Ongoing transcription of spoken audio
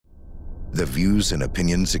The views and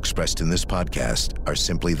opinions expressed in this podcast are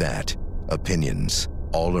simply that, opinions.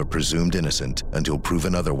 All are presumed innocent until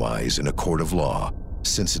proven otherwise in a court of law.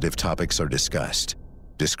 Sensitive topics are discussed.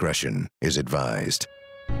 Discretion is advised.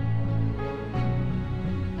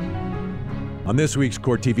 On this week's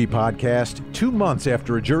Court TV podcast, 2 months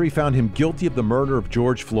after a jury found him guilty of the murder of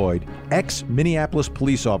George Floyd, ex-Minneapolis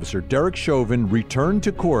police officer Derek Chauvin returned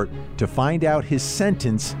to court to find out his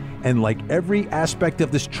sentence, and like every aspect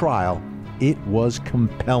of this trial, it was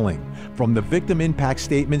compelling. From the victim impact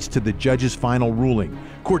statements to the judge's final ruling,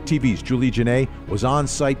 Court TV's Julie Janae was on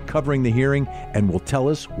site covering the hearing and will tell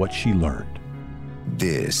us what she learned.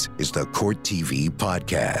 This is the Court TV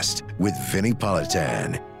podcast with Vinnie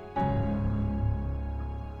Politan.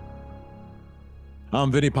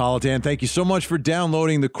 I'm Vinnie Politan. Thank you so much for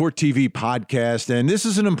downloading the Court TV podcast. And this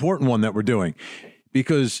is an important one that we're doing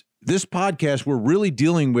because this podcast, we're really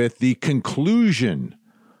dealing with the conclusion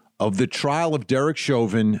of the trial of Derek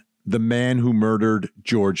Chauvin, the man who murdered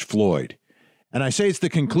George Floyd. And I say it's the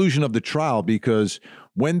conclusion of the trial because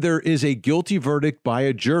when there is a guilty verdict by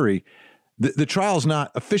a jury, the trial is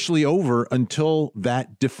not officially over until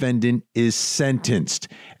that defendant is sentenced.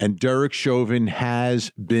 And Derek Chauvin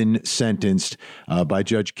has been sentenced by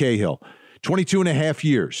Judge Cahill. 22 and a half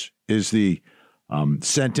years is the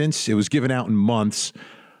sentence. It was given out in months.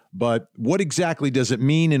 But what exactly does it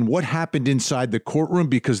mean and what happened inside the courtroom?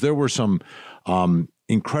 Because there were some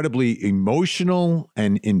incredibly emotional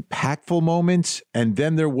and impactful moments. And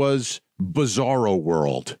then there was Bizarro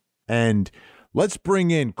World. And let's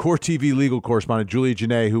bring in Court TV legal correspondent Julia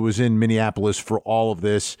Janae, who was in Minneapolis for all of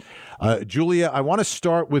this. Julia, I want to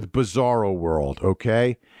start with Bizarro World,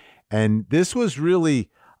 okay? And this was really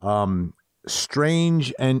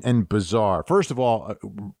strange and bizarre. First of all,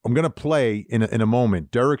 I'm going to play in a moment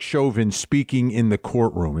Derek Chauvin speaking in the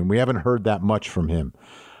courtroom, and we haven't heard that much from him.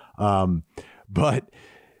 But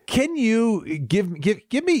can you give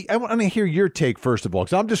me, I want to hear your take first of all,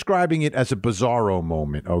 because I'm describing it as a bizarro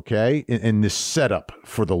moment, okay, in this setup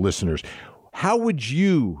for the listeners. How would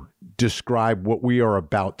you describe what we are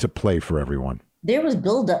about to play for everyone? There was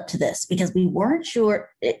buildup to this because we weren't sure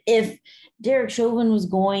if Derek Chauvin was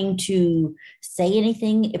going to say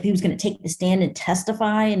anything, if he was going to take the stand and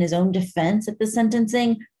testify in his own defense at the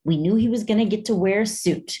sentencing. We knew he was going to get to wear a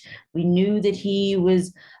suit. We knew that he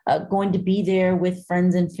was going to be there with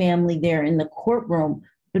friends and family there in the courtroom.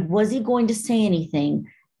 But was he going to say anything?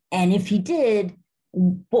 And if he did,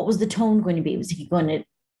 what was the tone going to be? Was he going to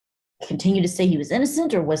continue to say he was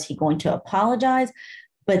innocent, or was he going to apologize?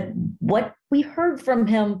 But what we heard from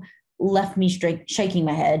him left me straight shaking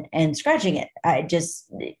my head and scratching it. I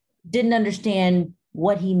just didn't understand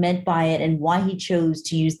what he meant by it and why he chose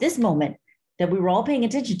to use this moment that we were all paying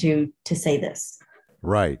attention to say this.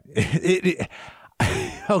 Right.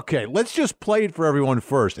 Okay, let's just play it for everyone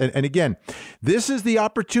first. And again, this is the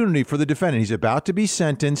opportunity for the defendant. He's about to be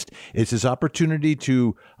sentenced. It's his opportunity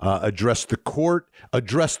to address the court,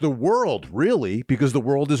 address the world, really, because the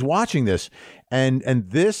world is watching this. And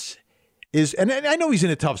this is, and I know he's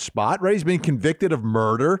in a tough spot, right? He's been convicted of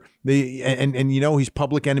murder, and you know, he's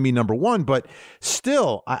public enemy number one, but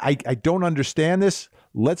still, I don't understand this.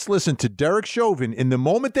 Let's listen to Derek Chauvin in the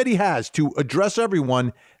moment that he has to address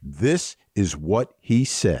everyone. This is what he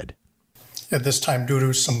said. At this time, due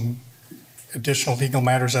to some additional legal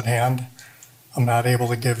matters at hand, I'm not able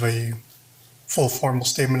to give a full formal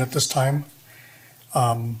statement at this time.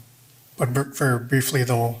 But very briefly,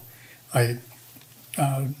 though, I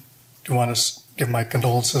do want to give my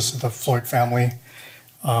condolences to the Floyd family.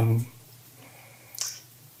 There's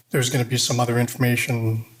going to be some other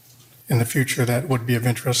information in the future that would be of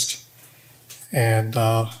interest. And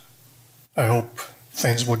I hope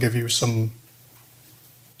things will give you some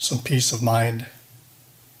peace of mind.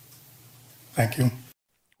 Thank you.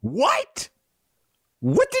 What?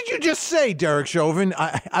 What did you just say, Derek Chauvin?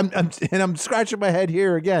 I'm scratching my head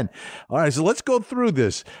here again. All right, so let's go through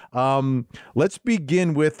this. Let's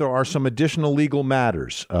begin with, there are some additional legal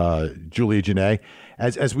matters, Julia Janae.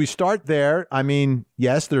 As we start there, I mean,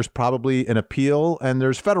 yes, there's probably an appeal and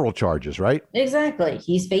there's federal charges, right? Exactly.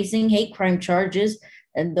 He's facing hate crime charges,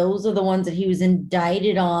 and those are the ones that he was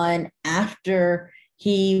indicted on after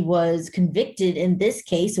he was convicted in this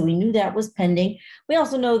case. So we knew that was pending. We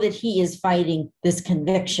also know that he is fighting this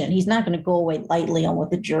conviction. He's not going to go away lightly on what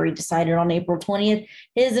the jury decided on April 20th.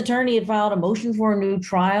 His attorney had filed a motion for a new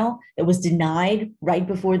trial. It was denied right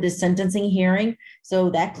before this sentencing hearing. So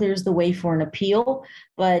that clears the way for an appeal.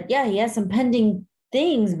 But yeah, he has some pending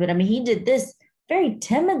things. But I mean, he did this very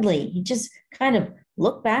timidly. He just kind of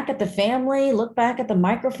looked back at the family, looked back at the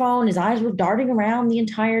microphone. His eyes were darting around the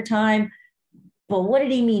entire time. But what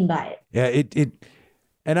did he mean by it? Yeah,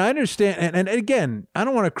 and I understand. And again, I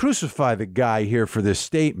don't want to crucify the guy here for this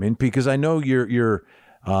statement, because I know you're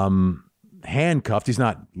handcuffed. He's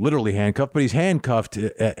not literally handcuffed, but he's handcuffed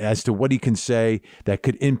as to what he can say that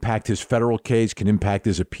could impact his federal case, can impact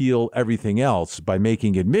his appeal, everything else by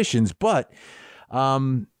making admissions. But,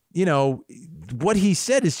 what he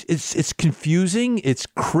said it's confusing. It's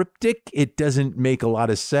cryptic. It doesn't make a lot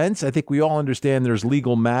of sense. I think we all understand there's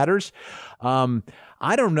legal matters.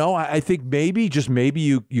 I don't know. I think maybe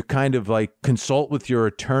you kind of like consult with your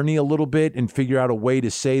attorney a little bit and figure out a way to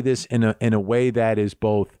say this in a way that is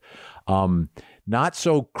both not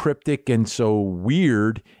so cryptic and so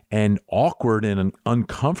weird and awkward and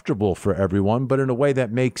uncomfortable for everyone, but in a way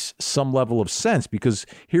that makes some level of sense, because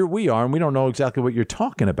here we are and we don't know exactly what you're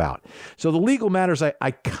talking about. So the legal matters,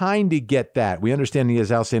 I kind of get that. We understand he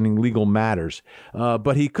has outstanding legal matters,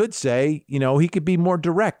 but he could say, he could be more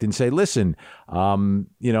direct and say, listen, on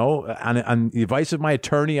the advice of my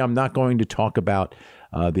attorney, I'm not going to talk about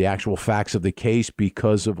the actual facts of the case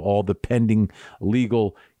because of all the pending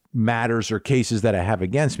legal matters or cases that I have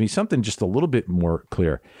against me. Something just a little bit more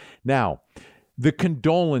clear. Now, the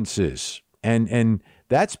condolences, and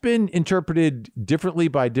that's been interpreted differently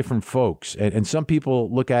by different folks. And some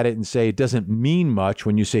people look at it and say it doesn't mean much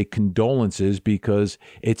when you say condolences because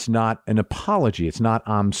it's not an apology. It's not,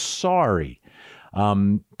 I'm sorry.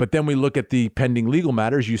 But then we look at the pending legal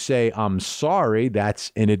matters. You say, I'm sorry.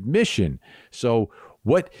 That's an admission. So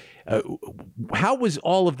how was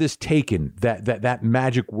all of this taken, that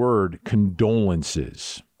magic word,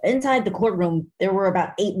 condolences? Inside the courtroom, there were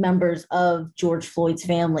about 8 members of George Floyd's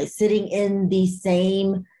family sitting in the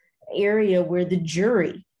same area where the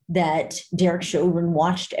jury that Derek Chauvin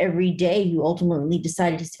watched every day, who ultimately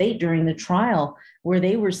decided his fate during the trial, where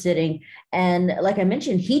they were sitting. And like I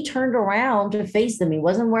mentioned, he turned around to face them. He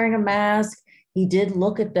wasn't wearing a mask. He did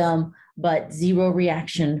look at them, but zero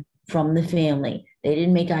reaction from the family. They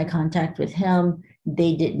didn't make eye contact with him.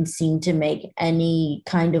 They didn't seem to make any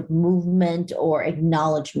kind of movement or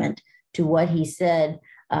acknowledgement to what he said.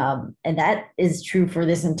 And that is true for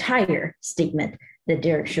this entire statement that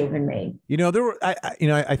Derek Chauvin made.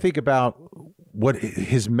 I think about what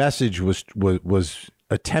his message was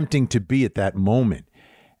attempting to be at that moment.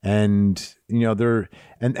 And,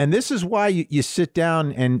 and this is why you sit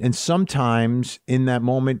down and sometimes in that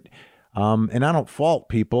moment, and I don't fault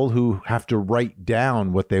people who have to write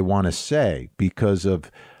down what they want to say because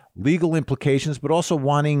of legal implications, but also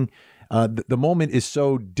wanting the moment is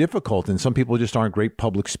so difficult. And some people just aren't great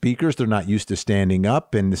public speakers. They're not used to standing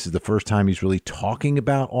up. And this is the first time he's really talking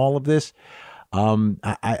about all of this.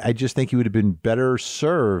 I just think he would have been better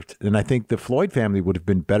served. And I think the Floyd family would have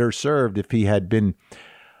been better served if he had been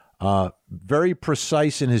very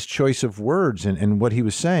precise in his choice of words and what he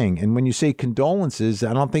was saying. And when you say condolences,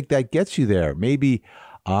 I don't think that gets you there. Maybe,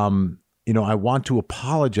 I want to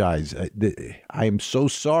apologize. I am so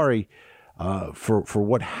sorry for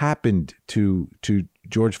what happened to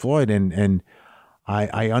George Floyd. And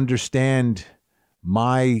I understand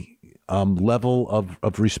my level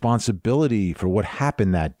of responsibility for what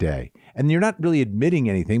happened that day. And you're not really admitting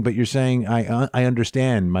anything, but you're saying, I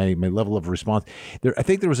understand my level of response. I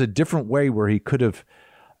think there was a different way where he could have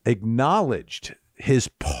acknowledged his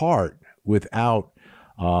part without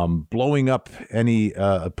blowing up any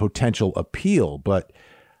potential appeal. But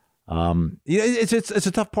it's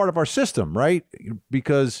a tough part of our system, right?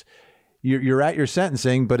 Because you're at your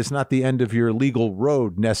sentencing, but it's not the end of your legal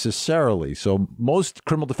road necessarily. So most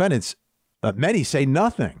criminal defendants, many say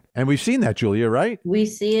nothing. And we've seen that, Julia, right? We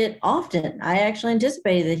see it often. I actually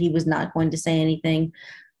anticipated that he was not going to say anything.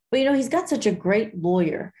 But, he's got such a great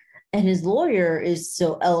lawyer. And his lawyer is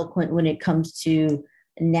so eloquent when it comes to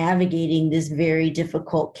navigating this very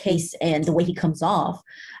difficult case and the way he comes off.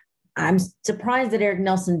 I'm surprised that Eric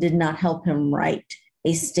Nelson did not help him write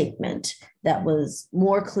a statement that was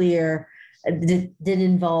more clear, did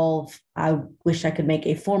involve, I wish I could make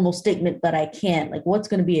a formal statement, but I can't. Like, what's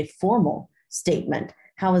going to be a formal statement?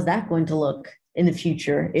 How is that going to look in the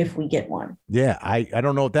future if we get one? Yeah, I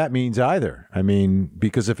don't know what that means either. I mean,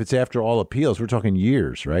 because if it's after all appeals, we're talking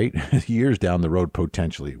years, right? Years down the road,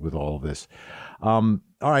 potentially, with all of this. All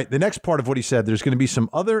right, the next part of what he said, there's going to be some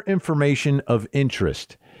other information of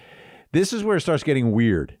interest. This is where it starts getting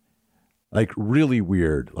weird, like really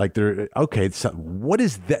weird. Like what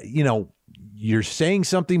is that? You're saying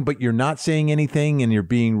something, but you're not saying anything, and you're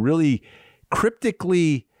being really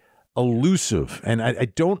cryptically elusive. And I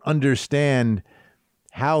don't understand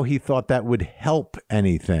how he thought that would help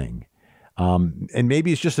anything. And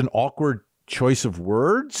maybe it's just an awkward choice of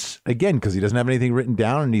words, again, because he doesn't have anything written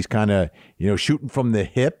down and he's kind of, shooting from the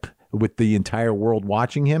hip with the entire world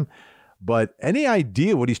watching him. But any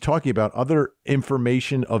idea what he's talking about? Other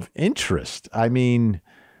information of interest? I mean,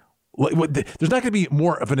 there's not going to be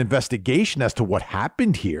more of an investigation as to what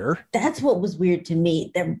happened here. That's what was weird to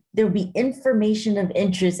me. There'll be information of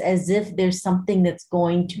interest as if there's something that's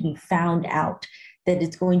going to be found out, that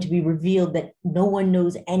it's going to be revealed that no one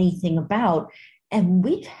knows anything about. And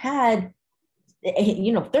we've had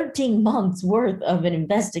 13 months worth of an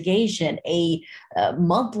investigation, a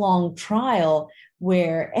month-long trial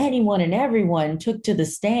where anyone and everyone took to the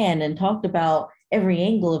stand and talked about every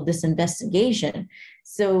angle of this investigation.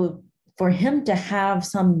 So for him to have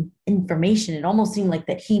some information, it almost seemed like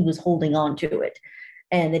that he was holding on to it,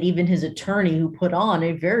 and that even his attorney, who put on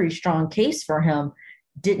a very strong case for him,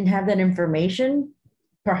 didn't have that information.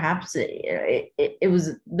 Perhaps it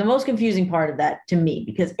was the most confusing part of that to me,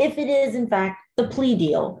 because if it is in fact the plea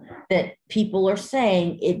deal that people are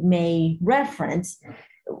saying it may reference,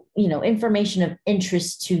 information of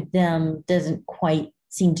interest to them doesn't quite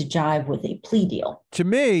seem to jive with a plea deal. To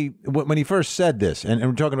me, when he first said this, and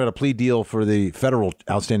we're talking about a plea deal for the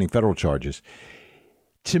outstanding federal charges,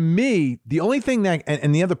 to me, the only thing that,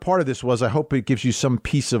 and the other part of this was, I hope it gives you some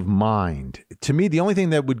peace of mind. To me, the only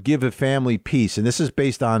thing that would give a family peace, and this is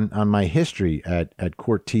based on my history at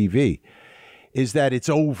Court TV, is that it's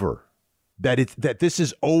over. That this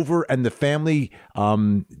is over, and the family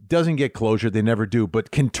doesn't get closure. They never do, but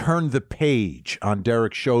can turn the page on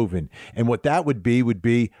Derek Chauvin. And what that would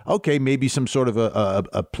be, okay, maybe some sort of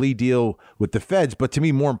a plea deal with the feds. But to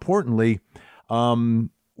me, more importantly,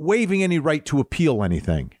 waiving any right to appeal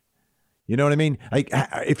anything. You know what I mean? Like,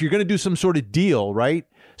 if you're going to do some sort of deal, right?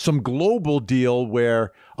 Some global deal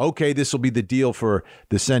where, okay, this will be the deal for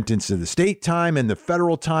the sentence of the state time and the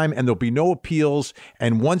federal time, and there'll be no appeals.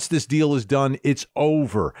 And once this deal is done, it's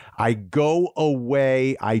over. I go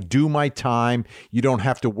away. I do my time. You don't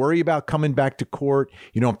have to worry about coming back to court.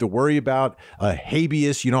 You don't have to worry about a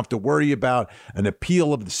habeas. You don't have to worry about an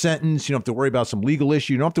appeal of the sentence. You don't have to worry about some legal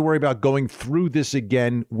issue. You don't have to worry about going through this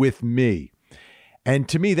again with me. And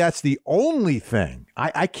to me, that's the only thing.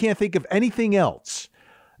 I can't think of anything else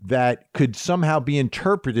that could somehow be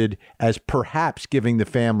interpreted as perhaps giving the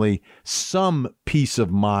family some peace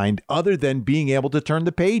of mind other than being able to turn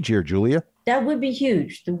the page here, Julia. That would be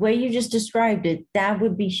huge. The way you just described it, that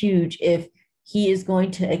would be huge if he is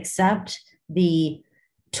going to accept the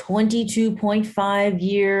 22.5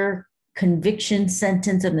 year conviction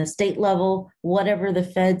sentence on the state level, whatever the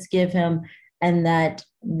feds give him, and that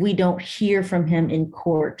we don't hear from him in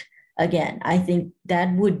court again. I think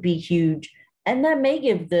that would be huge. And that may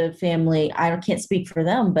give the family, I can't speak for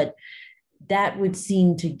them, but that would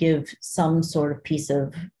seem to give some sort of peace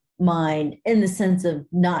of mind in the sense of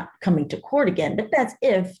not coming to court again. But that's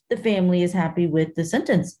if the family is happy with the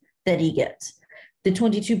sentence that he gets. The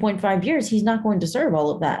 22.5 years, he's not going to serve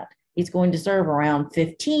all of that. He's going to serve around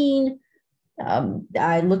 15.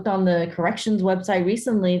 I looked on the corrections website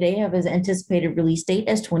recently. They have his anticipated release date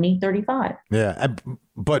as 2035. Yeah,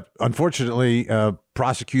 but unfortunately,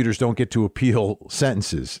 prosecutors don't get to appeal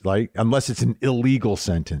sentences, like unless it's an illegal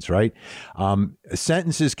sentence, right?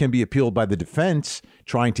 Sentences can be appealed by the defense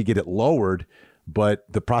trying to get it lowered, but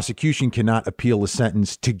the prosecution cannot appeal a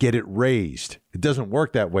sentence to get it raised. It doesn't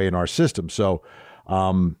work that way in our system. So,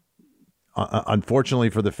 unfortunately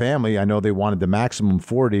for the family, I know they wanted the maximum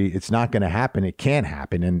 40. It's not going to happen. It can't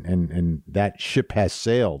happen. And that ship has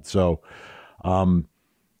sailed. So, I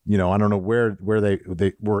don't know where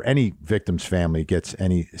any victim's family gets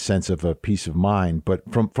any sense of a peace of mind. But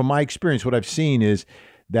from my experience, what I've seen is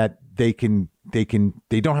that they don't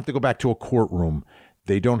have to go back to a courtroom.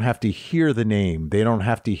 They don't have to hear the name. They don't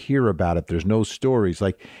have to hear about it. There's no stories.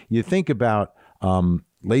 Like you think about,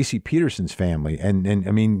 Lacey Peterson's family. And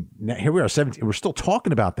I mean, here we are, 17. We're still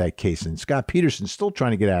talking about that case, and Scott Peterson's still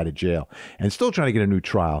trying to get out of jail and still trying to get a new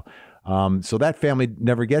trial. So that family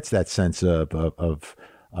never gets that sense of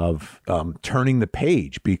turning the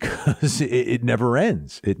page because it never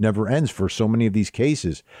ends. It never ends for so many of these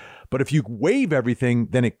cases. But if you waive everything,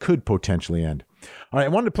 then it could potentially end. All right, I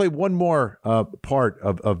wanted to play one more part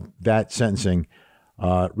of that sentencing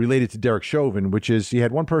related to Derek Chauvin, which is he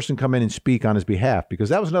had one person come in and speak on his behalf, because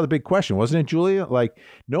that was another big question, wasn't it, Julia? Like,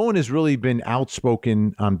 no one has really been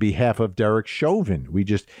outspoken on behalf of Derek Chauvin.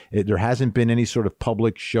 There hasn't been any sort of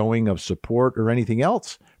public showing of support or anything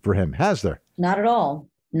else for him, has there? Not at all.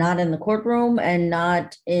 Not in the courtroom and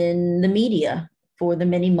not in the media for the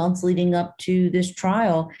many months leading up to this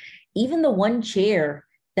trial. Even the one chair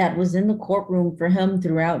that was in the courtroom for him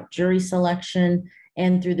throughout jury selection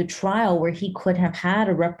and through the trial, where he could have had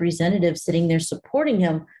a representative sitting there supporting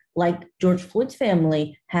him, like George Floyd's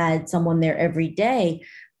family had someone there every day.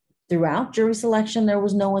 throughout jury selection, there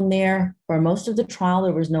was no one there. For most of the trial,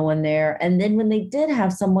 there was no one there. And then when they did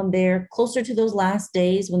have someone there, closer to those last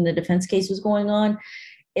days when the defense case was going on,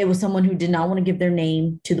 it was someone who did not want to give their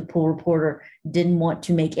name to the pool reporter, didn't want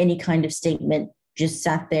to make any kind of statement, just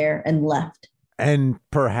sat there and left. And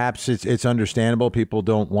perhaps it's understandable. People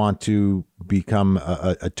don't want to become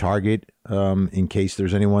a target in case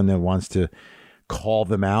there's anyone that wants to call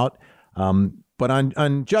them out. But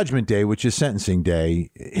on Judgment Day, which is sentencing day,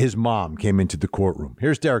 his mom came into the courtroom.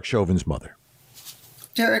 Here's Derek Chauvin's mother.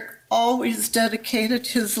 Derek always dedicated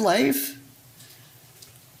his life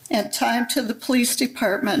and time to the police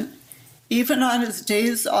department. Even on his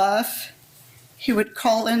days off, he would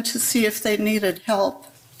call in to see if they needed help.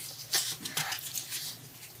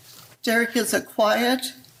 Derek is a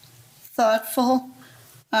quiet, thoughtful,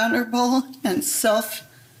 honorable, and selfless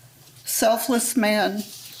man.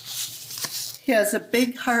 He has a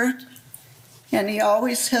big heart, and he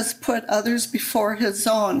always has put others before his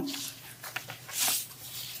own.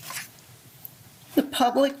 The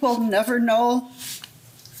public will never know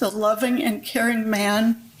the loving and caring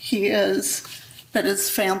man he is, but his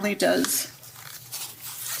family does.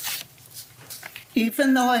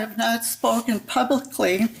 Even though I have not spoken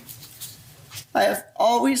publicly, I have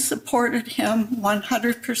always supported him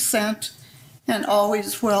 100% and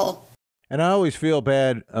always will. And I always feel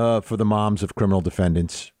bad for the moms of criminal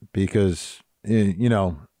defendants because,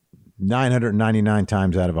 999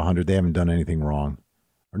 times out of 100, they haven't done anything wrong.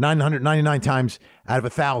 Or 999 times out of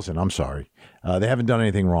 1,000, I'm sorry, they haven't done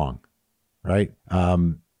anything wrong, right?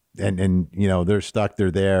 And they're stuck, they're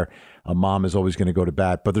there. A mom is always going to go to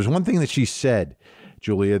bat. But there's one thing that she said,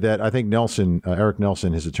 Julia, that I think Eric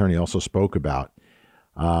Nelson, his attorney, also spoke about.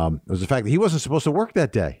 Was the fact that he wasn't supposed to work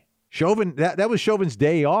that day. Chauvin, that was Chauvin's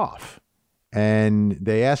day off. And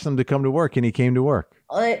they asked him to come to work, and he came to work.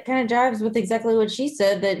 Well, it kind of jives with exactly what she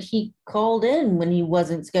said, that he called in when he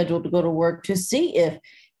wasn't scheduled to go to work to see if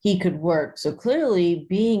he could work. So clearly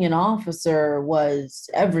being an officer was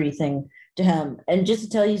everything to him. And just to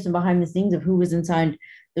tell you some behind the scenes of who was inside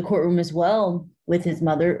the courtroom as well with his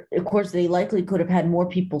mother, of course, they likely could have had more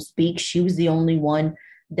people speak. She was the only one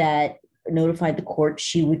that notified the court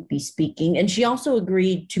she would be speaking. And she also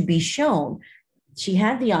agreed to be shown. She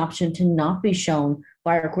had the option to not be shown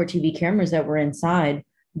by our court TV cameras that were inside,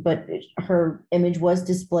 but her image was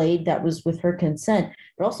displayed. That was with her consent.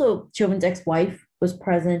 But also Chauvin's ex-wife was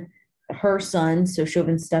present, her son, so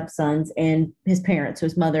Chauvin's stepsons, and his parents, so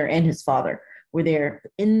his mother and his father, were there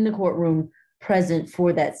in the courtroom present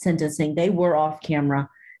for that sentencing. They were off camera,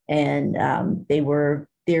 and they were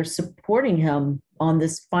there supporting him on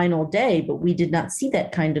this final day, but we did not see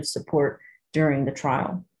that kind of support during the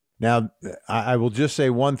trial. Now, I will just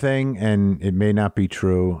say one thing, and it may not be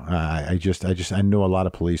true. I know a lot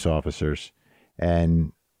of police officers,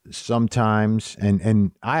 and sometimes,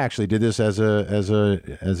 and I actually did this as a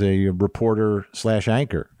reporter /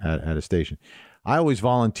 anchor at a station. I always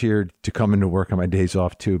volunteered to come into work on my days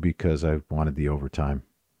off too because I wanted the overtime.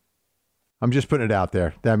 I'm just putting it out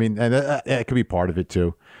there. I mean, and that could be part of it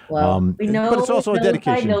too. Well, we know, but it's also a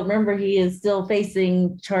dedication. Remember, he is still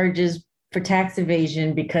facing charges for tax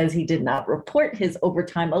evasion because he did not report his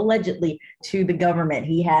overtime allegedly to the government.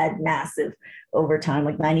 He had massive overtime,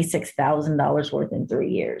 like $96,000 worth in 3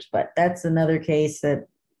 years. But that's another case that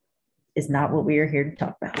is not what we are here to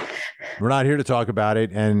talk about. We're not here to talk about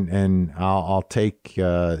it, and I'll take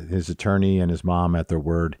his attorney and his mom at their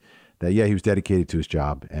word that, yeah, he was dedicated to his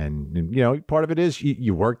job. And part of it is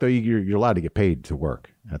you work, though. You're allowed to get paid to work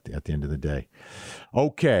at the end of the day.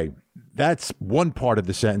 Okay, that's one part of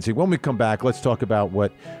the sentencing. When we come back, let's talk about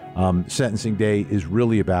what sentencing day is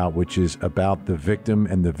really about, which is about the victim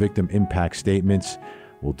and the victim impact statements.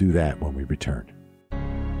 We'll do that when we return.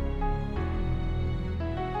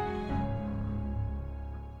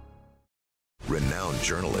 Renowned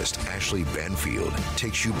journalist Ashley Banfield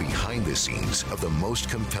takes you behind the scenes of the most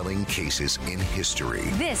compelling cases in history.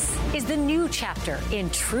 This is the new chapter in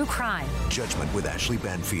true crime. Judgment with Ashley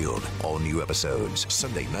Banfield. All new episodes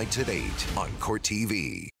Sunday nights at 8 on Court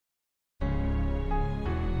TV.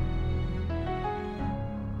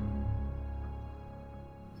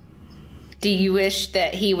 Do you wish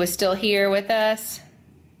that he was still here with us?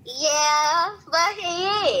 Yeah, but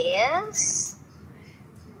he is.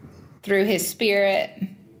 Through his spirit?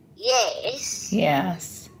 Yes.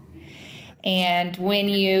 Yes. And when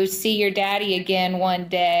you see your daddy again one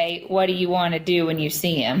day, what do you want to do when you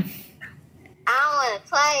see him? I want to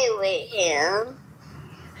play with him.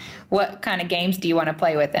 What kind of games do you want to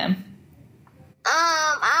play with him?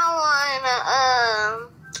 I want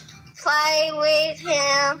to play play with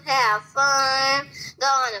him, have fun, go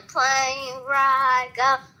on a plane ride,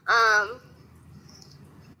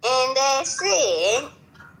 and that's it.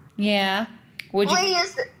 Yeah. We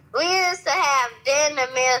used to have dinner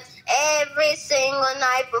meals every single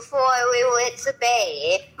night before we went to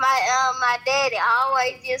bed. My daddy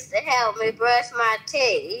always used to help me brush my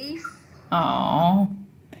teeth. Oh.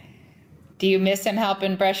 Do you miss him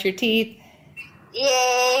helping brush your teeth?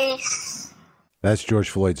 Yes. That's George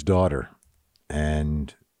Floyd's daughter.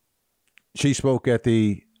 And she spoke at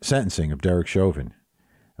the sentencing of Derek Chauvin.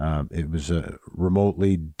 It was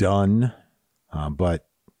remotely done, but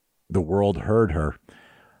the world heard her.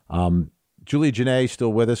 Julia Janae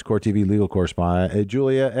still with us, Court TV legal correspondent.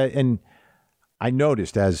 Julia, and I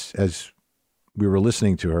noticed as we were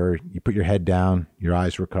listening to her, you put your head down, your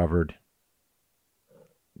eyes were covered.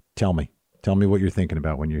 Tell me what you're thinking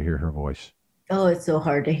about when you hear her voice. Oh, it's so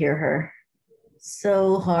hard to hear her.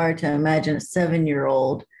 So hard to imagine a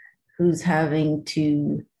 7-year-old who's having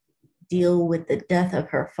to deal with the death of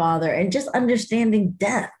her father and just understanding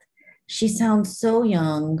death. She sounds so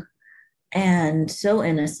young and so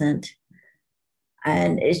innocent.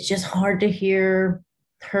 And it's just hard to hear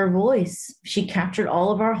her voice. She captured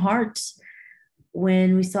all of our hearts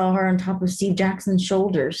when we saw her on top of Steve Jackson's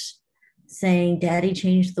shoulders saying, "Daddy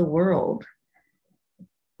changed the world."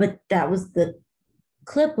 But that was the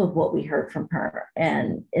clip of what we heard from her.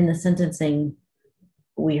 And in the sentencing,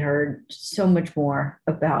 we heard so much more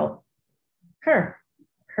about her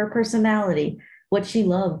personality, what she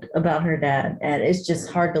loved about her dad. And it's just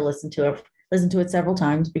hard to listen to it several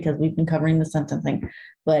times because we've been covering the sentencing,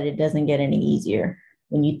 but it doesn't get any easier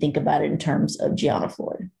when you think about it in terms of Gianna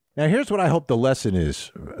Floyd. Now, here's what I hope the lesson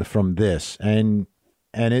is from this. And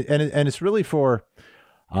it's really for,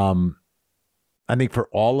 I think for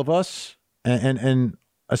all of us and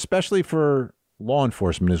especially for law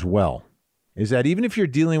enforcement as well, is that even if you're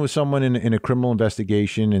dealing with someone in a criminal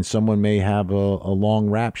investigation and someone may have a long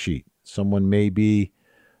rap sheet, someone may be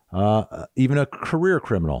even a career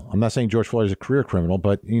criminal. I'm not saying George Floyd is a career criminal,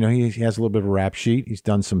 but he has a little bit of a rap sheet. He's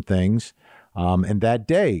done some things, and that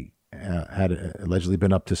day had allegedly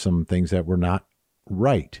been up to some things that were not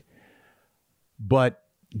right. But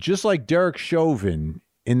just like Derek Chauvin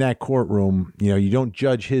in that courtroom, you don't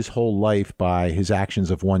judge his whole life by his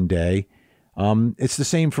actions of one day. It's the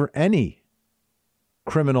same for any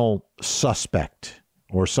criminal suspect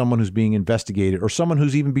or someone who's being investigated or someone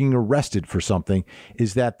who's even being arrested for something,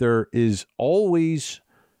 is that there is always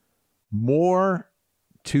more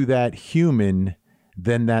to that human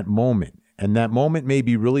than that moment. And that moment may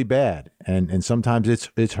be really bad. And sometimes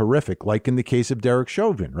it's horrific, like in the case of Derek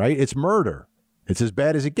Chauvin, right? It's murder. It's as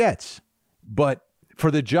bad as it gets. But for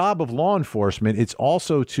the job of law enforcement, it's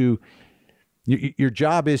also your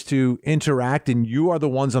job is to interact, and you are the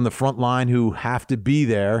ones on the front line who have to be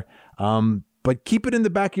there. But keep it in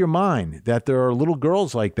the back of your mind that there are little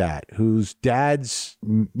girls like that whose dads,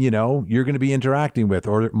 you're going to be interacting with,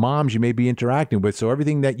 or moms you may be interacting with. So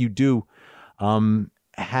everything that you do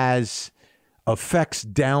has effects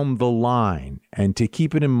down the line. And to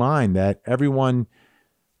keep it in mind that everyone,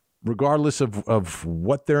 regardless of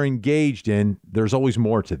what they're engaged in, there's always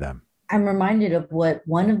more to them. I'm reminded of what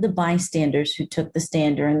one of the bystanders who took the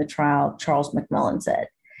stand during the trial, Charles McMillan, said.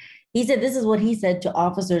 He said this is what he said to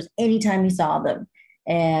officers anytime he saw them.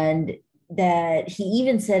 And that he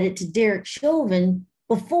even said it to Derek Chauvin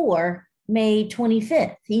before May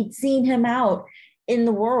 25th. He'd seen him out in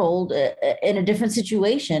the world in a different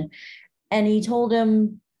situation. And he told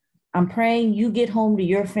him, "I'm praying you get home to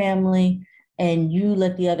your family and you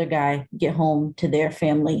let the other guy get home to their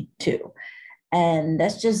family too." And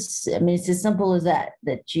that's just, it's as simple as that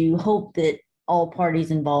you hope that all parties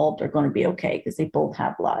involved are going to be okay because they both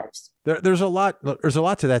have lives. There's a lot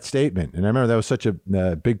to that statement. And I remember that was such a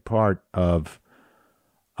big part of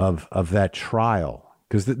that trial,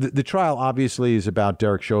 because the trial obviously is about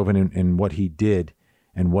Derek Chauvin and what he did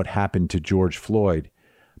and what happened to George Floyd.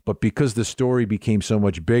 But because the story became so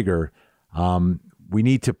much bigger, we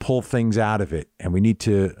need to pull things out of it, and we need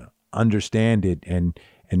to understand it and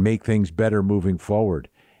make things better moving forward.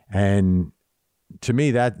 And to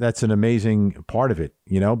me, that's an amazing part of it,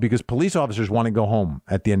 because police officers want to go home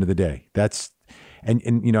at the end of the day.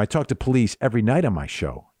 And I talk to police every night on my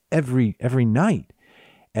show, every night.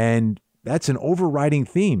 And that's an overriding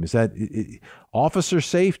theme, is that officer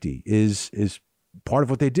safety is part of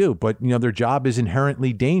what they do. But, their job is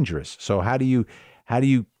inherently dangerous. So how do you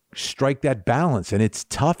strike that balance? And it's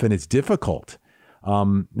tough and it's difficult.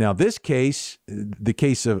 Now, this case, the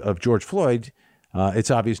case of George Floyd,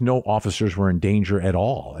 it's obvious no officers were in danger at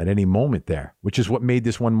all at any moment there, which is what made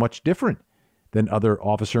this one much different, than other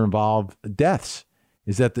officer-involved deaths.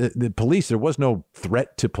 Is that the police, there was no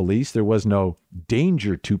threat to police. There was no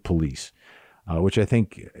danger to police, which I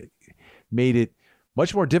think made it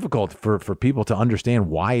much more difficult for people to understand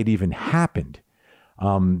why it even happened.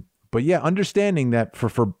 But yeah, understanding that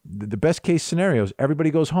for the best case scenarios, everybody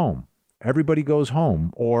goes home. Everybody goes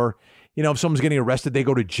home. Or, you know, if someone's getting arrested, they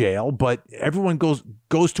go to jail. But everyone goes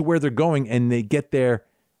to where they're going, and they get there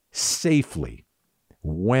safely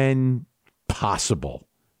when possible,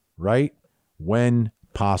 right? When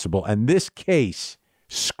possible. And this case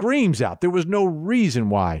screams out there was no reason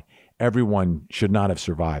why everyone should not have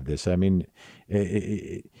survived this. I mean,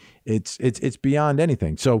 it's beyond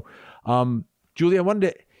anything. So, Julie, I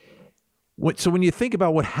wanted to. So when you think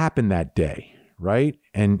about what happened that day, right?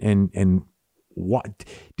 And what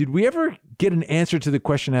did we ever get an answer to the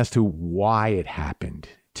question as to why it happened?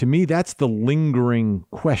 To me, that's the lingering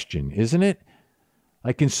question, isn't it?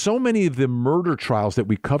 Like in so many of the murder trials that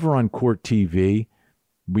we cover on Court TV,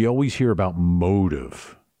 we always hear about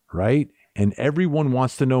motive, right? And everyone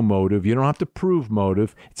wants to know motive. You don't have to prove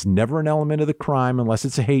motive. It's never an element of the crime unless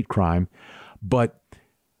it's a hate crime. But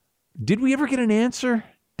did we ever get an answer?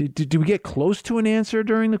 Did we get close to an answer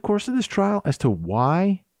during the course of this trial as to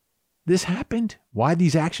why this happened? Why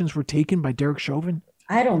these actions were taken by Derek Chauvin?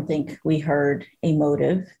 I don't think we heard a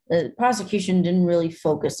motive. The prosecution didn't really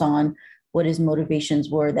focus on what his motivations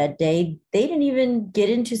were that day. They didn't even get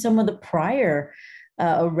into some of the prior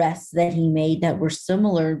arrests that he made that were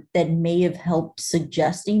similar, that may have helped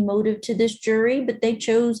suggesting motive to this jury, but they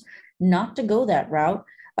chose not to go that route,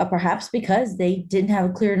 perhaps because they didn't have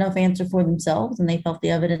a clear enough answer for themselves and they felt the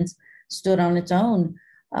evidence stood on its own.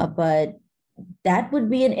 But that would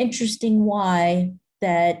be an interesting why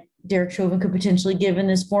that Derek Chauvin could potentially give in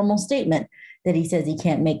his formal statement that he says he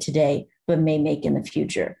can't make today, but may make in the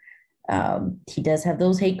future. He does have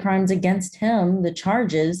those hate crimes against him, the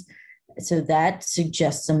charges. So that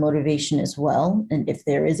suggests some motivation as well. And if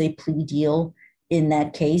there is a plea deal in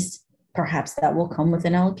that case, perhaps that will come with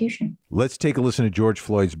an allocution. Let's take a listen to George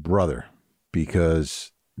Floyd's brother,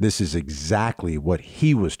 because this is exactly what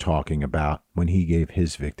he was talking about when he gave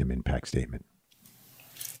his victim impact statement.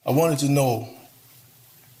 I wanted to know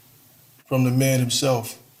from the man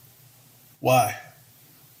himself, why?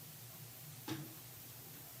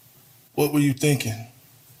 What were you thinking?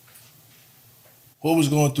 What was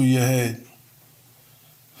going through your head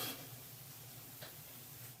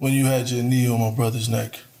when you had your knee on my brother's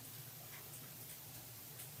neck?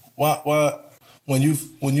 Why, when you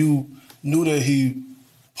knew that he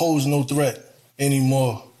posed no threat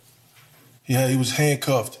anymore, he was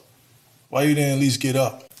handcuffed, why you didn't at least get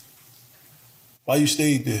up? Why you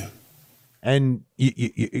stayed there? And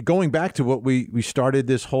going back to what we started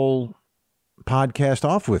this whole podcast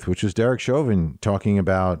off with, which was Derek Chauvin talking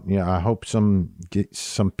about, I hope get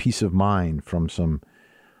some peace of mind from some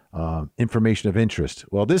information of interest.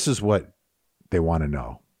 Well, this is what they want to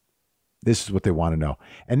know. This is what they want to know.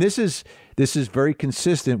 And this is very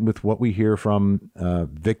consistent with what we hear from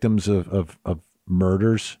victims of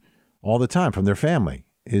murders all the time from their family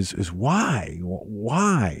is why?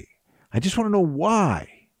 Why? I just want to know why.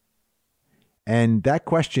 And that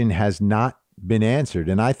question has not been answered.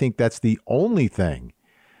 And I think that's the only thing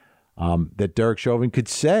that Derek Chauvin could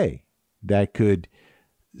say that could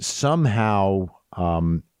somehow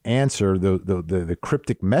answer the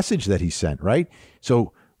cryptic message that he sent, right?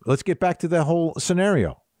 So let's get back to the whole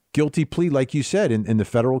scenario. Guilty plea, like you said, in the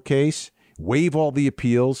federal case, waive all the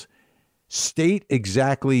appeals, state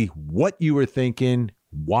exactly what you were thinking,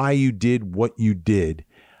 why you did what you did,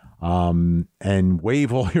 and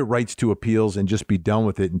waive all your rights to appeals and just be done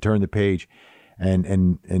with it and turn the page.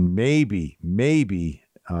 And maybe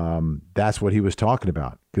that's what he was talking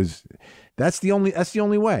about, because that's the only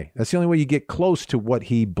way. That's the only way you get close to what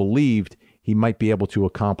he believed he might be able to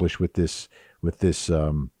accomplish with this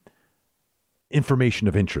information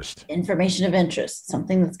of interest. Information of interest,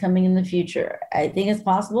 something that's coming in the future. I think it's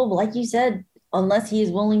possible, but like you said, unless he is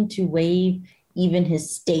willing to waive even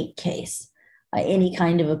his state case, any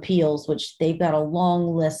kind of appeals, which they've got a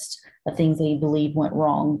long list of things they believe went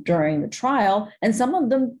wrong during the trial. And some of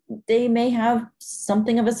them they may have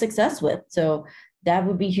something of a success with. So that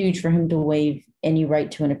would be huge for him to waive any right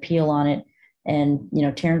to an appeal on it. And,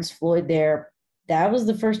 Terrence Floyd there, that was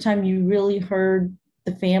the first time you really heard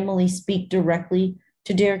the family speak directly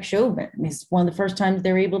to Derek Chauvin. It's one of the first times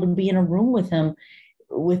they're able to be in a room with him,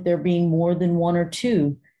 with there being more than one or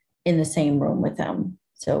two in the same room with him.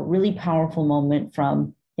 So really powerful moment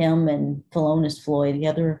from him and Philonis Floyd, the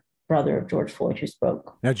other brother of George Floyd, who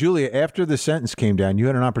spoke. Now, Julia, after the sentence came down, you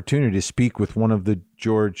had an opportunity to speak with one of the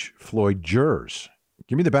George Floyd jurors.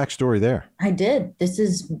 Give me the backstory there. I did. This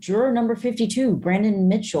is juror number 52, Brandon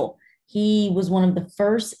Mitchell. He was one of the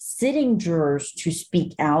first sitting jurors to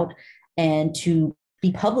speak out and to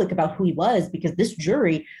be public about who he was, because this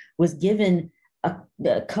jury was given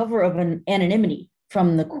a cover of an anonymity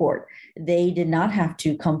from the court. They did not have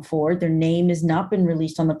to come forward. Their name has not been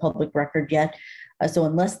released on the public record yet. So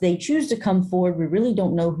unless they choose to come forward, we really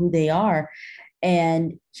don't know who they are.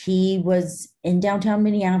 And he was in downtown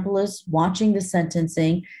Minneapolis watching the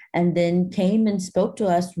sentencing, and then came and spoke to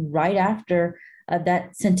us right after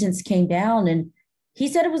that sentence came down. And he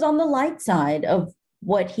said it was on the light side of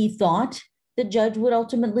what he thought the judge would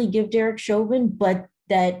ultimately give Derek Chauvin, but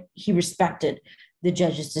that he respected the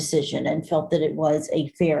judge's decision and felt that it was a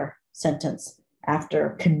fair sentence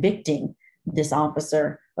after convicting this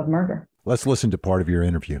officer of murder. Let's listen to part of your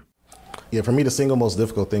interview. Yeah, for me, the single most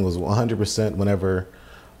difficult thing was 100% whenever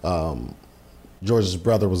George's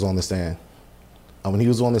brother was on the stand. When he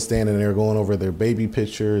was on the stand and they were going over their baby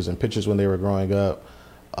pictures and pictures when they were growing up,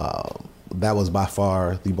 that was by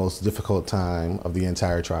far the most difficult time of the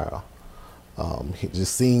entire trial.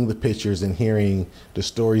 Just seeing the pictures and hearing the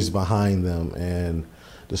stories behind them and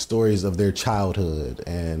the stories of their childhood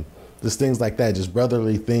and just things like that, just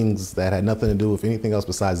brotherly things that had nothing to do with anything else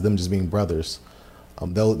besides them just being brothers.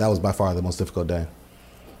 That was by far the most difficult day.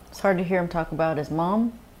 It's hard to hear him talk about his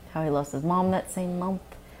mom, how he lost his mom that same month,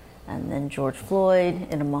 and then George Floyd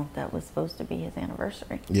in a month that was supposed to be his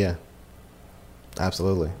anniversary. Yeah,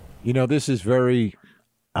 absolutely. You know, this is I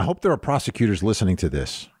hope there are prosecutors listening to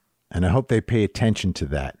this, and I hope they pay attention to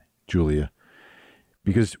that, Julia,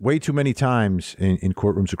 because way too many times in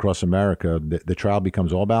courtrooms across America, the trial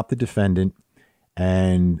becomes all about the defendant,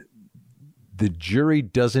 and the jury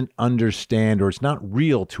doesn't understand, or it's not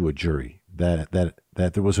real to a jury that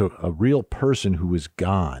there was a real person who was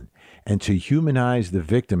gone. And to humanize the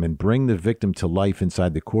victim and bring the victim to life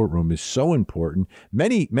inside the courtroom is so important.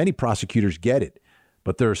 Many prosecutors get it,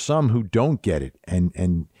 but there are some who don't get it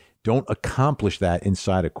and don't accomplish that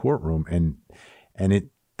inside a courtroom. And it,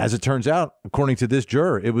 as it turns out, according to this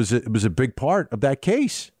juror, it was a big part of that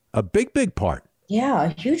case, a big part. Yeah, a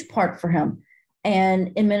huge part for him.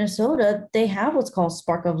 And in Minnesota, they have what's called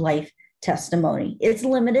spark of life testimony. It's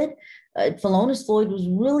limited. Philonise Floyd was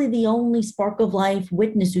really the only spark of life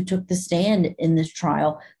witness who took the stand in this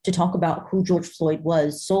trial to talk about who George Floyd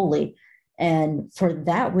was solely. And for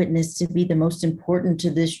that witness to be the most important to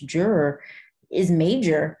this juror is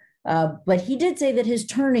major. But he did say that his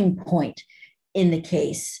turning point in the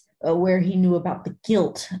case, where he knew about the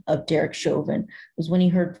guilt of Derek Chauvin, was when he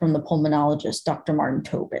heard from the pulmonologist, Dr. Martin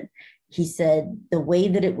Tobin. He said the way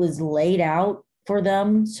that it was laid out for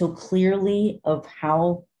them so clearly of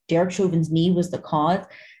how Derek Chauvin's knee was the cause,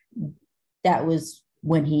 that was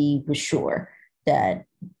when he was sure that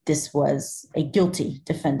this was a guilty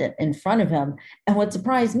defendant in front of him. And what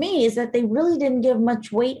surprised me is that they really didn't give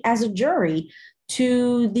much weight as a jury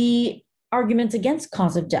to the arguments against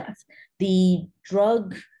cause of death, the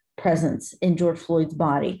drug presence in George Floyd's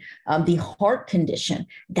body, the heart condition.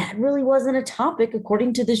 That really wasn't a topic,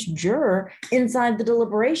 according to this juror, inside the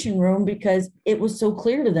deliberation room, because it was so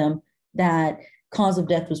clear to them that cause of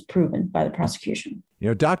death was proven by the prosecution. You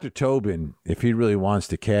know, Dr. Tobin, if he really wants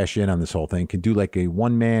to cash in on this whole thing, can do like a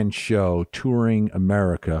one-man show touring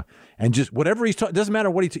America and just whatever he's talking, doesn't matter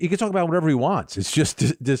what he can talk about whatever he wants. It's just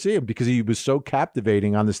to see him, because he was so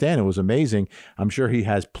captivating on the stand. It was amazing. I'm sure he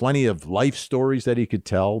has plenty of life stories that he could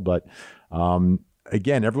tell, but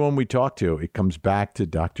again, everyone we talk to, it comes back to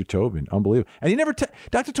Dr. Tobin. Unbelievable. And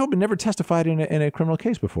Dr. Tobin never testified in a criminal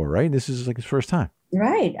case before, right? This is like his first time.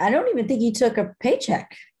 Right. I don't even think he took a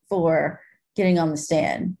paycheck for getting on the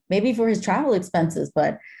stand, maybe for his travel expenses,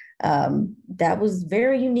 but that was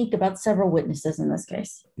very unique about several witnesses in this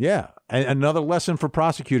case. Yeah. And another lesson for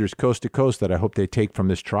prosecutors coast to coast that I hope they take from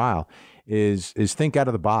this trial is think out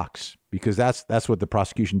of the box, because that's what the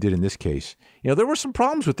prosecution did in this case. You know, there were some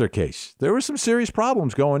problems with their case. There were some serious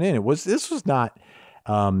problems going in. This was not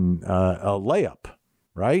a layup.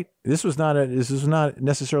 Right? This was not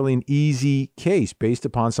necessarily an easy case based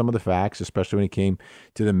upon some of the facts, especially when it came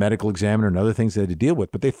to the medical examiner and other things they had to deal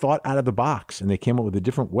with. But they thought out of the box and they came up with a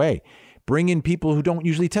different way. Bring in people who don't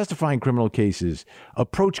usually testify in criminal cases.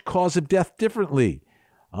 Approach cause of death differently.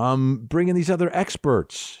 Bring in these other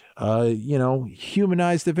experts.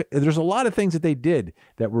 Humanize there's a lot of things that they did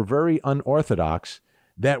that were very unorthodox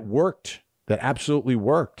that worked, that absolutely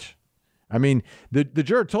worked. I mean, the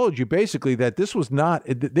juror told you basically that this was not,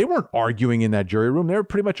 they weren't arguing in that jury room. They were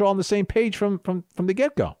pretty much all on the same page from the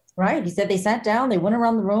get-go. Right. He said they sat down, they went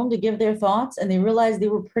around the room to give their thoughts, and they realized they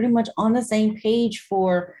were pretty much on the same page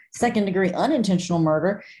for second-degree unintentional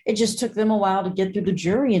murder. It just took them a while to get through the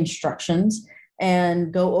jury instructions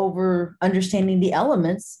and go over understanding the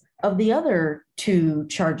elements of the other two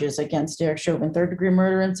charges against Derek Chauvin, third-degree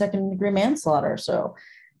murder and second-degree manslaughter. So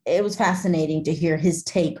it was fascinating to hear his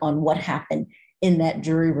take on what happened in that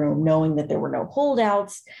jury room, knowing that there were no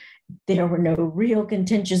holdouts, there were no real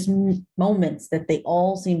contentious moments, that they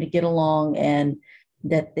all seemed to get along and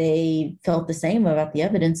that they felt the same about the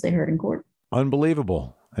evidence they heard in court.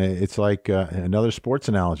 Unbelievable. It's like another sports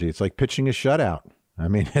analogy. It's like pitching a shutout. I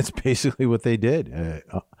mean, that's basically what they did.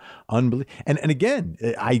 Unbelievable. And again,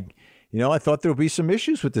 I thought there would be some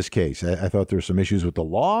issues with this case. I thought there were some issues with the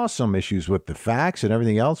law, some issues with the facts and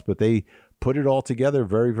everything else, but they put it all together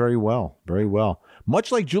very, very well. Very well.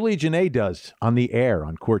 Much like Julia Janae does on the air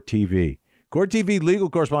on Court TV. Court TV legal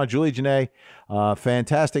correspondent Julia Janae,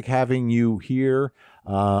 fantastic having you here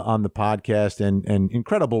on the podcast, and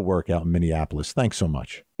incredible work out in Minneapolis. Thanks so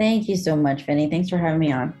much. Thank you so much, Vinny. Thanks for having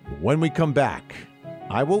me on. When we come back,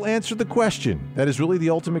 I will answer the question that is really the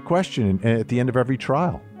ultimate question at the end of every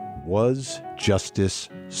trial. Was justice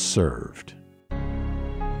served?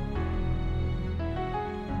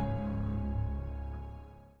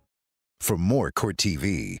 For more Court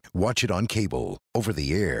TV, watch it on cable, over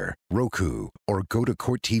the air, Roku, or go to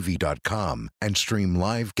CourtTV.com and stream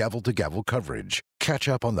live gavel-to-gavel coverage. Catch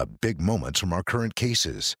up on the big moments from our current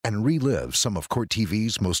cases and relive some of Court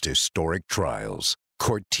TV's most historic trials.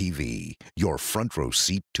 Court TV, your front row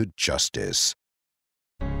seat to justice.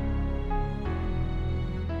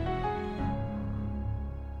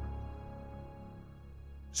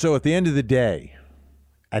 So at the end of the day,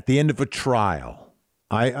 at the end of a trial,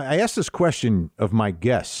 I ask this question of my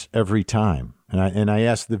guests every time, and I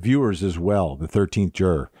ask the viewers as well, the 13th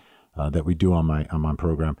juror that we do on my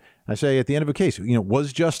program. I say at the end of a case,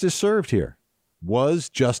 was justice served here? Was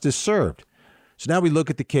justice served? So now we look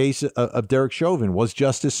at the case of Derek Chauvin. Was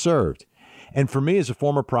justice served? And for me as a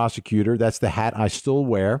former prosecutor, that's the hat I still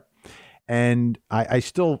wear. And I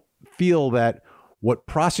still feel that what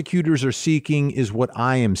prosecutors are seeking is what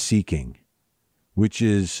I am seeking, which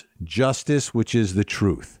is justice, which is the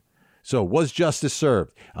truth. So was justice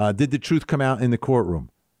served? Did the truth come out in the courtroom?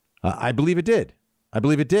 I believe it did. I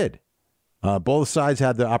believe it did. Both sides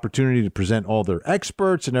had the opportunity to present all their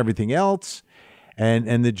experts and everything else.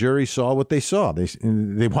 And the jury saw what they saw.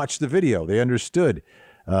 They watched the video. They understood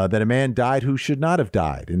that a man died who should not have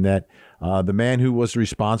died, and that the man who was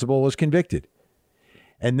responsible was convicted.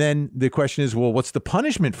 And then the question is, well, what's the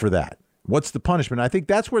punishment for that? What's the punishment? I think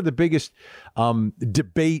that's where the biggest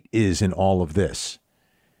debate is in all of this.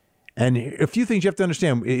 And a few things you have to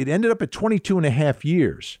understand. It ended up at 22 and a half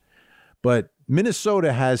years, but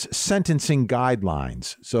Minnesota has sentencing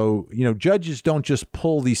guidelines. So, judges don't just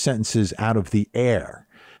pull these sentences out of the air.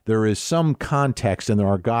 There is some context and there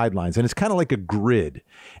are guidelines, and it's kind of like a grid.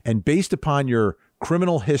 And based upon your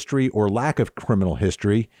criminal history or lack of criminal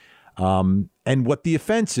history, and what the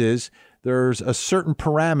offense is, there's a certain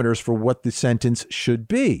parameters for what the sentence should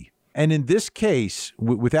be. And in this case,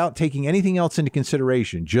 without taking anything else into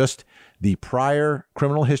consideration, just the prior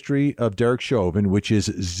criminal history of Derek Chauvin, which is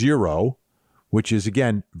 0, which is,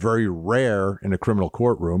 again, very rare in a criminal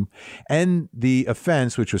courtroom, and the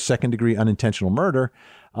offense, which was second-degree unintentional murder,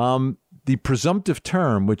 the presumptive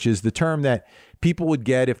term, which is the term that people would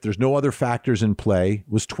get if there's no other factors in play,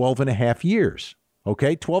 was 12 and a half years.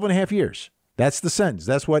 Okay, 12 and a half years. That's the sentence.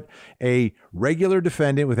 That's what a regular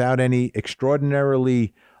defendant without any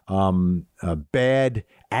extraordinarily bad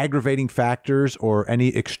aggravating factors or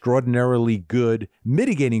any extraordinarily good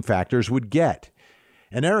mitigating factors would get.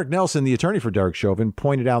 And Eric Nelson, the attorney for Derek Chauvin,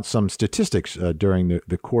 pointed out some statistics during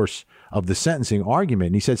the course of the sentencing argument.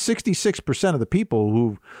 And he said 66% of the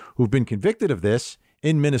people who've been convicted of this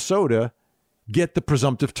in Minnesota get the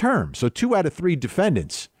presumptive term. So 2 out of 3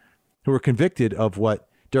 defendants who were convicted of what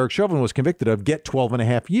Derek Chauvin was convicted of get 12 and a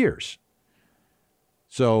half years.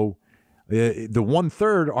 So the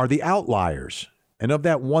 1/3 are the outliers. And of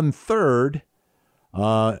that 1/3,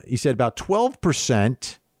 he said about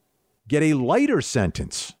 12% get a lighter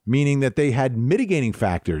sentence, meaning that they had mitigating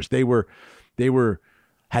factors. They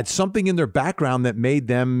had something in their background that made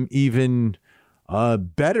them even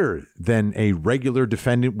better than a regular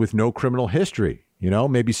defendant with no criminal history.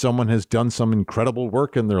 Maybe someone has done some incredible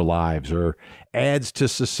work in their lives or adds to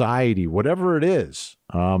society, whatever it is.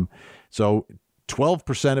 So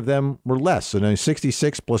 12% of them were less. So now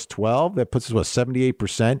 66 plus 12, that puts us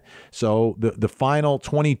 78%. So the final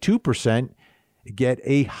 22% get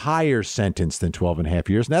a higher sentence than 12 and a half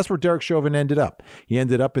years. And that's where Derek Chauvin ended up. He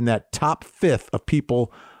ended up in that top 5th of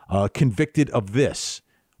people convicted of this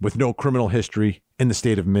with no criminal history in the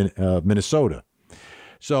state of Minnesota.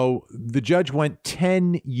 So the judge went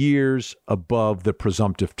 10 years above the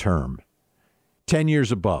presumptive term. 10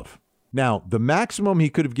 years above. Now, the maximum he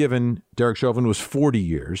could have given Derek Chauvin was 40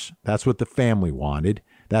 years. That's what the family wanted.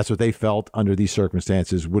 That's what they felt under these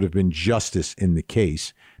circumstances would have been justice in the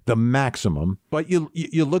case, the maximum. But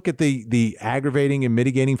you look at the aggravating and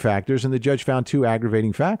mitigating factors, and the judge found two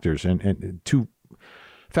aggravating factors and two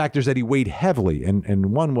factors that he weighed heavily. And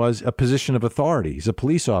one was a position of authority. He's a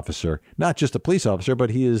police officer, not just a police officer, but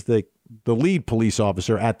he is the lead police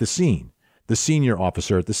officer at the scene, the senior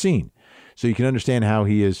officer at the scene. So you can understand how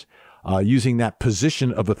he is using that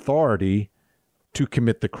position of authority to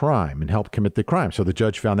commit the crime and help commit the crime. So the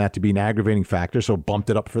judge found that to be an aggravating factor, so bumped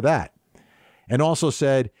it up for that. And also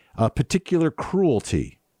said particular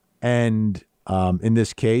cruelty. And in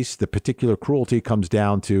this case, the particular cruelty comes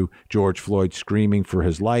down to George Floyd screaming for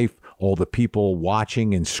his life, all the people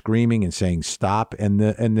watching and screaming and saying stop, and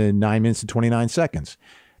the 9 minutes and 29 seconds.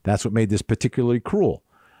 That's what made this particularly cruel.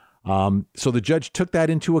 So the judge took that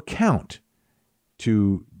into account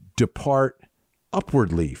to depart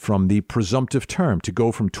upwardly from the presumptive term, to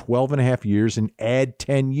go from 12 and a half years and add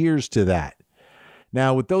 10 years to that.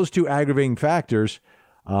 Now, with those two aggravating factors,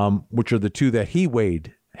 which are the two that he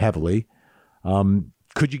weighed heavily,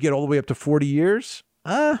 could you get all the way up to 40 years?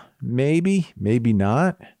 Maybe, maybe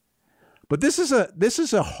not. But this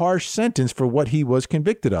is a harsh sentence for what he was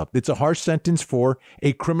convicted of. It's a harsh sentence for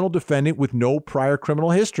a criminal defendant with no prior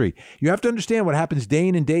criminal history. You have to understand what happens day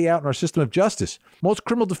in and day out in our system of justice. Most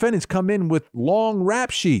criminal defendants come in with long rap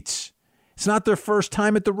sheets. It's not their first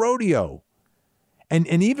time at the rodeo. And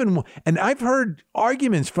I've heard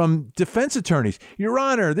arguments from defense attorneys. Your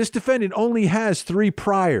Honor, this defendant only has 3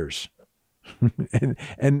 priors.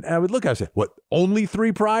 and I would look, I would say, what, only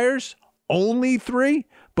 3 priors? Only 3?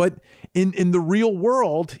 But in the real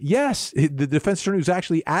world, yes, the defense attorney was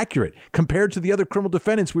actually accurate compared to the other criminal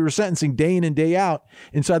defendants we were sentencing day in and day out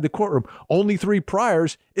inside the courtroom. Only 3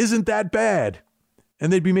 priors isn't that bad.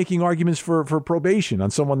 And they'd be making arguments for probation on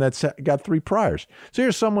someone that's got 3 priors. So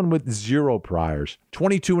here's someone with 0 priors,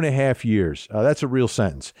 22 and a half years. That's a real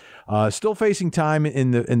sentence. Still facing time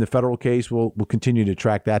in the federal case. We'll continue to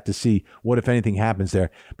track that to see what, if anything, happens there.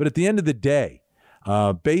 But at the end of the day,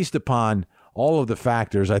 based upon all of the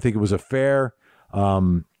factors, I think it was a fair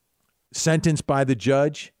sentence by the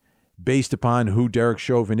judge based upon who Derek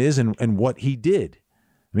Chauvin is and what he did.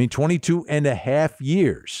 I mean, 22 and a half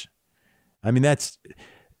years. I mean, that's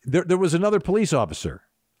there was another police officer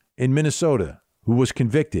in Minnesota who was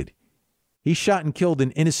convicted. He shot and killed an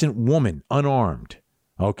innocent woman, unarmed.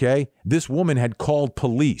 OK, this woman had called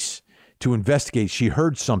police to investigate. She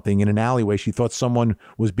heard something in an alleyway. She thought someone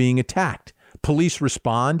was being attacked. Police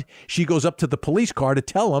respond. She goes up to the police car to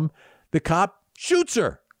tell him. The cop shoots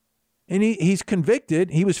her. And he's convicted.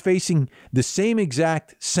 He was facing the same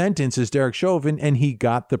exact sentence as Derek Chauvin, and he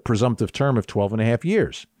got the presumptive term of 12 and a half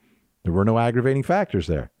years. There were no aggravating factors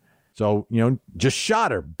there. So, just shot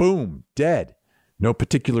her. Boom, dead. No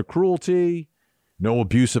particular cruelty, no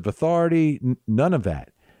abuse of authority, none of that.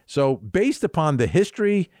 So based upon the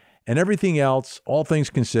history and everything else, all things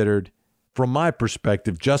considered, from my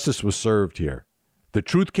perspective, justice was served here. The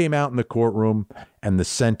truth came out in the courtroom, and the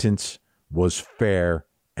sentence was fair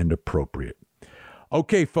and appropriate.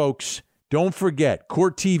 Okay, folks, don't forget,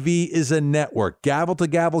 Court TV is a network,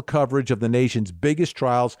 gavel-to-gavel coverage of the nation's biggest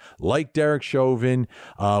trials, like Derek Chauvin.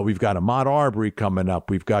 We've got Ahmaud Arbery coming up.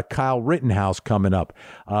 We've got Kyle Rittenhouse coming up.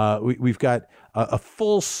 We've got a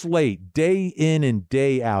full slate, day in and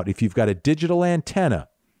day out. If you've got a digital antenna,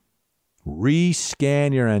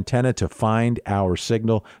 rescan your antenna to find our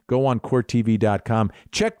signal. Go on courttv.com.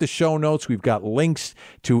 Check the show notes. We've got links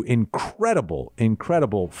to incredible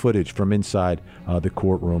footage from inside the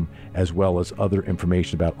courtroom, as well as other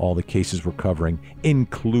information about all the cases we're covering,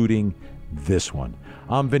 including this one.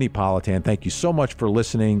 I'm Vinnie Politan. Thank you so much for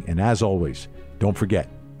listening. And as always, don't forget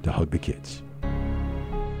to hug the kids.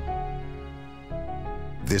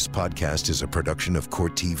 This podcast is a production of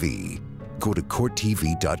Court TV. Go to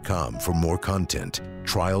courttv.com for more content,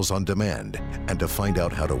 trials on demand, and to find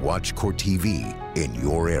out how to watch Court TV in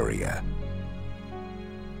your area.